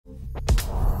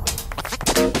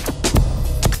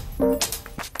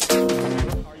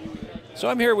So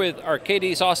I'm here with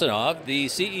Arcady Sosinov, the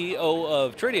CEO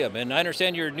of Tritium, and I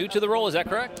understand you're new to the role, is that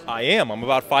correct? I am. I'm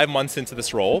about 5 months into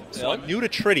this role. So Yeah. I'm new to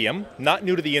Tritium, not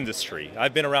new to the industry.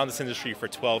 I've been around this industry for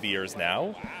 12 years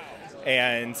now,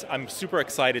 and I'm super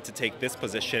excited to take this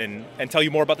position and tell you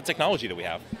more about the technology that we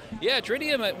have. Yeah,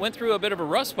 Tritium went through a bit of a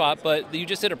rough spot, but you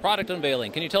just did a product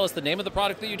unveiling. Can you tell us the name of the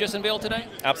product that you just unveiled today?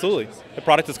 Absolutely. The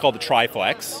product is called the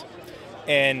TriFlex,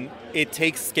 and it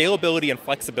takes scalability and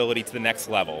flexibility to the next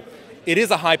level. It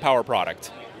is a high power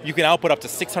product. You can output up to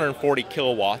 640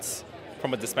 kilowatts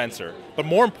from a dispenser. But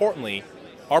more importantly,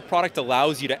 our product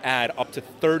allows you to add up to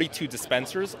 32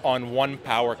 dispensers on one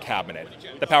power cabinet.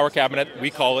 The power cabinet,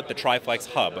 we call it the TriFlex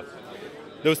Hub.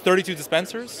 Those 32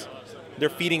 dispensers, they're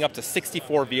feeding up to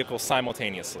 64 vehicles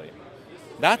simultaneously.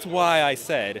 That's why I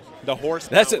said the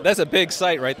horsepower. That's a big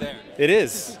site right there. It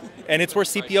is, and it's where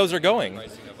CPOs are going.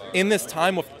 In this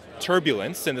time of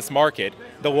turbulence in this market,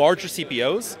 the larger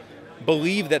CPOs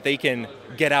believe that they can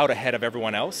get out ahead of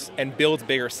everyone else and build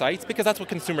bigger sites because that's what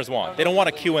consumers want. They don't want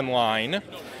to queue in line.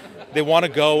 They want to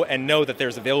go and know that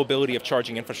there's availability of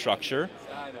charging infrastructure.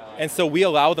 And so we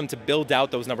allow them to build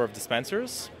out those number of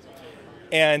dispensers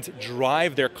and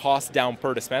drive their cost down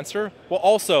per dispenser, while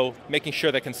also making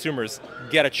sure that consumers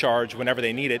get a charge whenever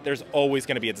they need it. There's always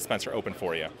going to be a dispenser open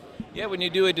for you. Yeah, when you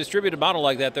do a distributed model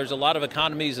like that, there's a lot of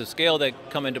economies of scale that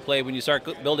come into play when you start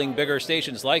building bigger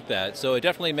stations like that. So it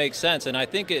definitely makes sense. And I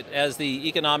think as the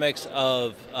economics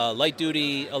of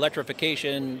light-duty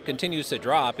electrification continues to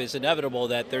drop, it's inevitable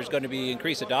that there's going to be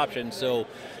increased adoption. So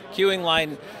queuing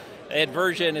line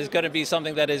inversion is going to be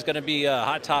something that is going to be a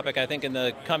hot topic, I think, in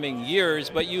the coming years.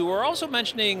 But you were also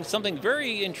mentioning something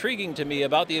very intriguing to me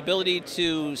about the ability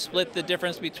to split the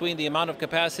difference between the amount of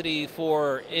capacity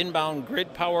for inbound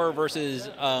grid power versus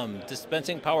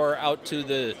dispensing power out to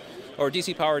the, or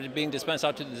DC power being dispensed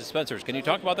out to the dispensers. Can you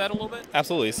talk about that a little bit?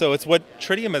 Absolutely. So it's what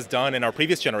Tritium has done in our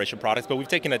previous generation products, but we've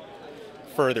taken it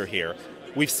further here.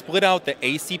 We've split out the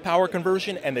AC power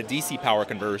conversion and the DC power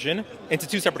conversion into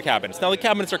two separate cabinets. Now the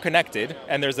cabinets are connected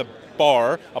and there's a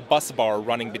bus bar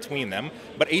running between them,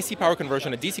 but AC power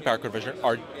conversion and DC power conversion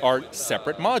are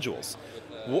separate modules.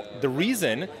 The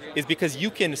reason is because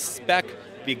you can spec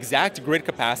the exact grid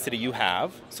capacity you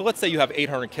have. So let's say you have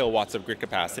 800 kilowatts of grid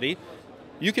capacity.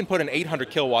 You can put in 800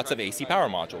 kilowatts of AC power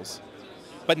modules.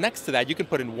 But next to that, you can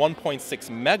put in 1.6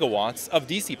 megawatts of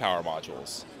DC power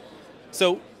modules.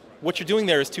 So what you're doing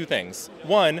there is two things.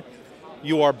 One,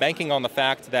 you are banking on the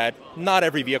fact that not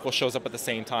every vehicle shows up at the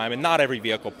same time and not every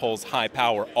vehicle pulls high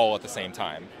power all at the same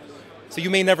time. So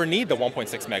you may never need the 1.6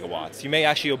 megawatts. You may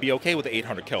actually be okay with the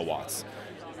 800 kilowatts.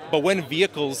 But when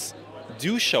vehicles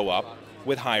do show up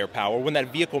with higher power, when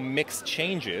that vehicle mix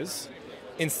changes,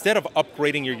 instead of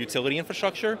upgrading your utility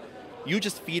infrastructure, you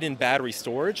just feed in battery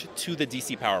storage to the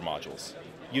DC power modules.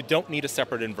 You don't need a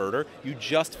separate inverter. You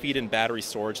just feed in battery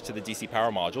storage to the DC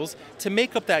power modules to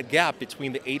make up that gap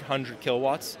between the 800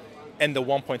 kilowatts and the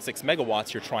 1.6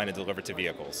 megawatts you're trying to deliver to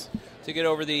vehicles. To get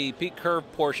over the peak curve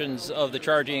portions of the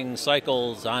charging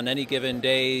cycles on any given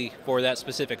day for that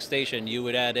specific station, you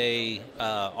would add a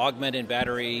augmented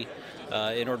battery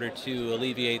in order to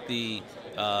alleviate the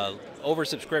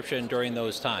oversubscription during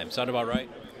those times. Sound about right?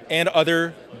 And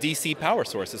other DC power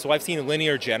sources. So I've seen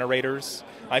linear generators,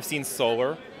 I've seen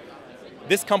solar.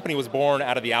 This company was born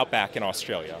out of the outback in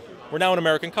Australia. We're now an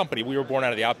American company. We were born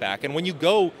out of the outback. And when you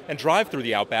go and drive through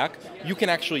the outback, you can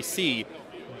actually see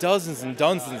dozens and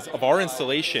dozens of our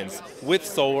installations with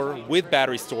solar, with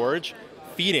battery storage,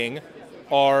 feeding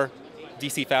our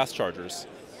DC fast chargers.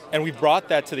 And we brought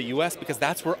that to the US because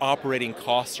that's where operating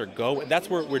costs are going. That's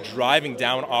where we're driving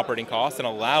down operating costs and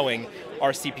allowing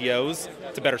our CPOs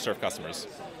to better serve customers.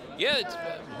 Yeah, it's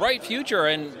a bright future,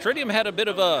 and Tritium had a bit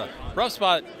of a rough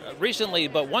spot recently,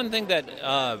 but one thing that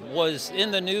was in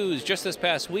the news just this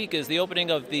past week is the opening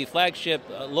of the flagship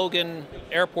Logan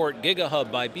Airport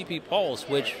GigaHub by BP Pulse,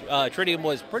 which Tritium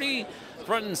was pretty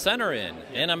front and center in.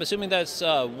 And I'm assuming that's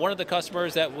one of the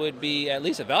customers that would be at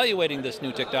least evaluating this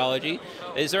new technology.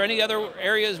 Is there any other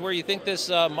areas where you think this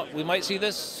we might see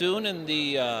this soon in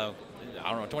the, I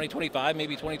don't know, 2025,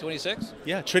 maybe 2026?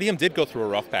 Yeah, Tritium did go through a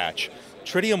rough patch.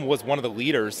 Tritium was one of the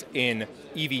leaders in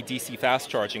EV DC fast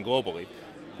charging globally.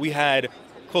 We had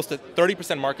close to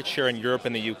 30% market share in Europe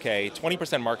and the UK,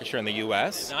 20% market share in the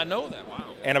US. I know that, wow.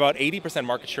 And about 80%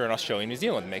 market share in Australia and New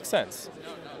Zealand. Makes sense.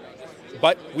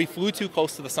 But we flew too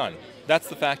close to the sun. That's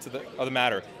the fact of the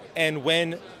matter. And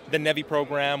when the NEVI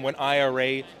program, when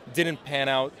IRA didn't pan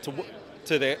out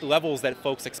to the levels that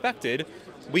folks expected,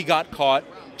 we got caught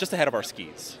just ahead of our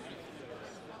skis.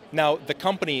 Now, the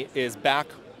company is back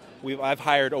I've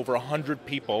hired over 100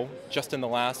 people just in the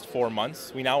last 4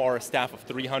 months. We now are a staff of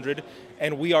 300,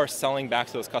 and we are selling back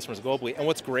to those customers globally. And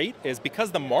what's great is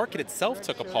because the market itself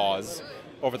took a pause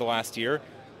over the last year,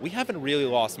 we haven't really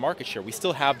lost market share. We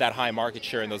still have that high market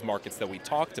share in those markets that we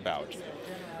talked about.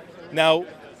 Now,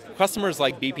 customers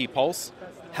like BP Pulse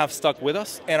have stuck with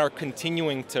us and are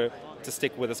continuing to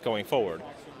stick with us going forward.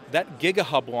 That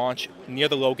GigaHub launch near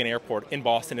the Logan Airport in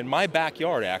Boston, in my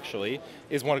backyard actually,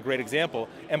 is one great example.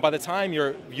 And by the time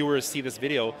your viewers see this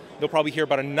video, they'll probably hear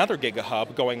about another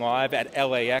GigaHub going live at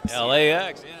LAX.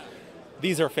 LAX, yeah.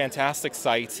 These are fantastic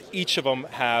sites. Each of them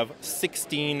have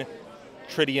 16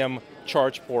 Tritium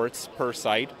charge ports per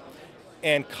site.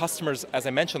 And customers, as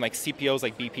I mentioned, like CPOs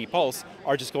like BP Pulse,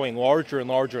 are just going larger and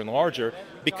larger and larger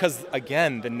because,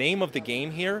 again, the name of the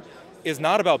game here is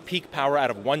not about peak power out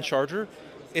of one charger.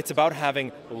 It's about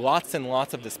having lots and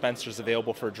lots of dispensers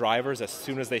available for drivers as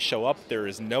soon as they show up. There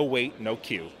is no wait, no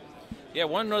queue. Yeah,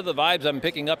 one of the vibes I'm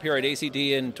picking up here at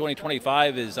ACD in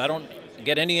 2025 is I don't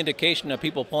get any indication of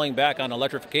people pulling back on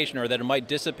electrification or that it might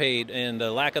dissipate, and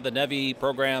the lack of the NEVI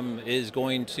program is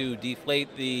going to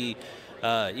deflate the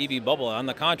EV bubble. On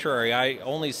the contrary, I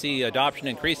only see adoption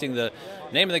increasing. The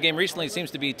name of the game recently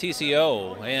seems to be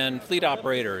TCO and fleet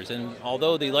operators, and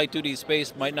although the light duty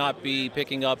space might not be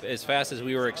picking up as fast as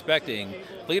we were expecting,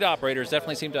 fleet operators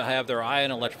definitely seem to have their eye on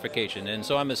electrification, and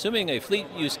so I'm assuming a fleet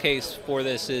use case for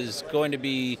this is going to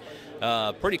be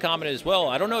pretty common as well.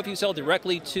 I don't know if you sell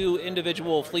directly to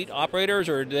individual fleet operators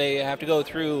or do they have to go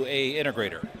through a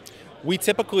integrator? We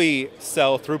typically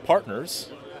sell through partners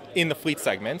in the fleet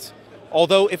segment.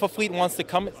 Although if a fleet wants to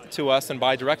come to us and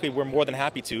buy directly, we're more than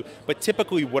happy to. But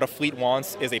typically what a fleet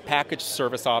wants is a packaged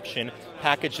service option,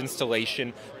 packaged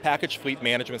installation, packaged fleet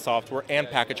management software, and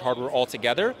packaged hardware all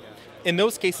together. In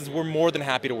those cases, we're more than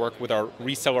happy to work with our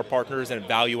reseller partners and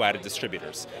value-added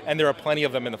distributors. And there are plenty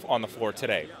of them on the floor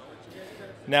today.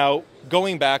 Now,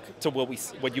 going back to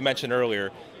what you mentioned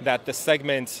earlier, that the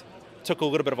segment took a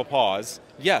little bit of a pause,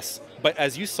 yes, but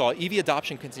as you saw, EV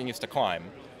adoption continues to climb.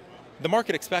 The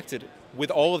market expected, with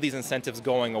all of these incentives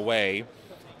going away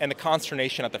and the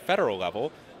consternation at the federal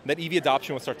level, that EV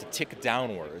adoption would start to tick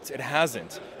downwards. It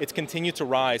hasn't. It's continued to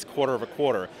rise quarter over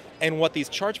quarter. And what these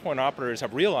charge point operators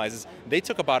have realized is they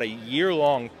took about a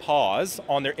year-long pause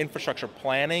on their infrastructure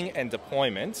planning and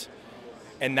deployment,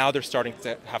 and now they're starting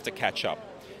to have to catch up.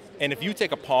 And if you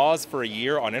take a pause for a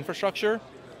year on infrastructure,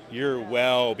 you're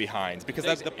well behind because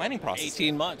that's the planning process.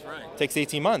 18 months, right. It takes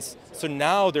 18 months. So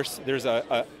now there's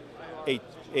a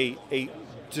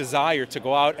desire to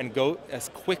go out and go as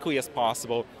quickly as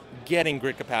possible, getting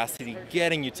grid capacity,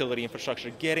 getting utility infrastructure,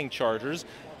 getting chargers,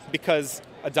 because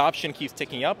adoption keeps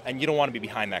ticking up and you don't want to be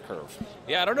behind that curve.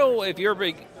 Yeah, I don't know if you're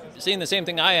seeing the same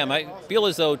thing I am. I feel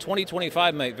as though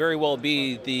 2025 might very well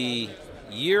be the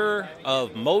year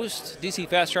of most DC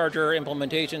fast charger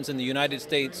implementations in the United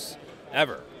States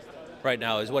ever. Right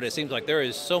now is what it seems like. There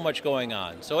is so much going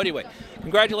on. So anyway,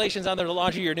 congratulations on the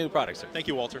launch of your new products, sir. Thank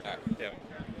you, Walter. Yeah.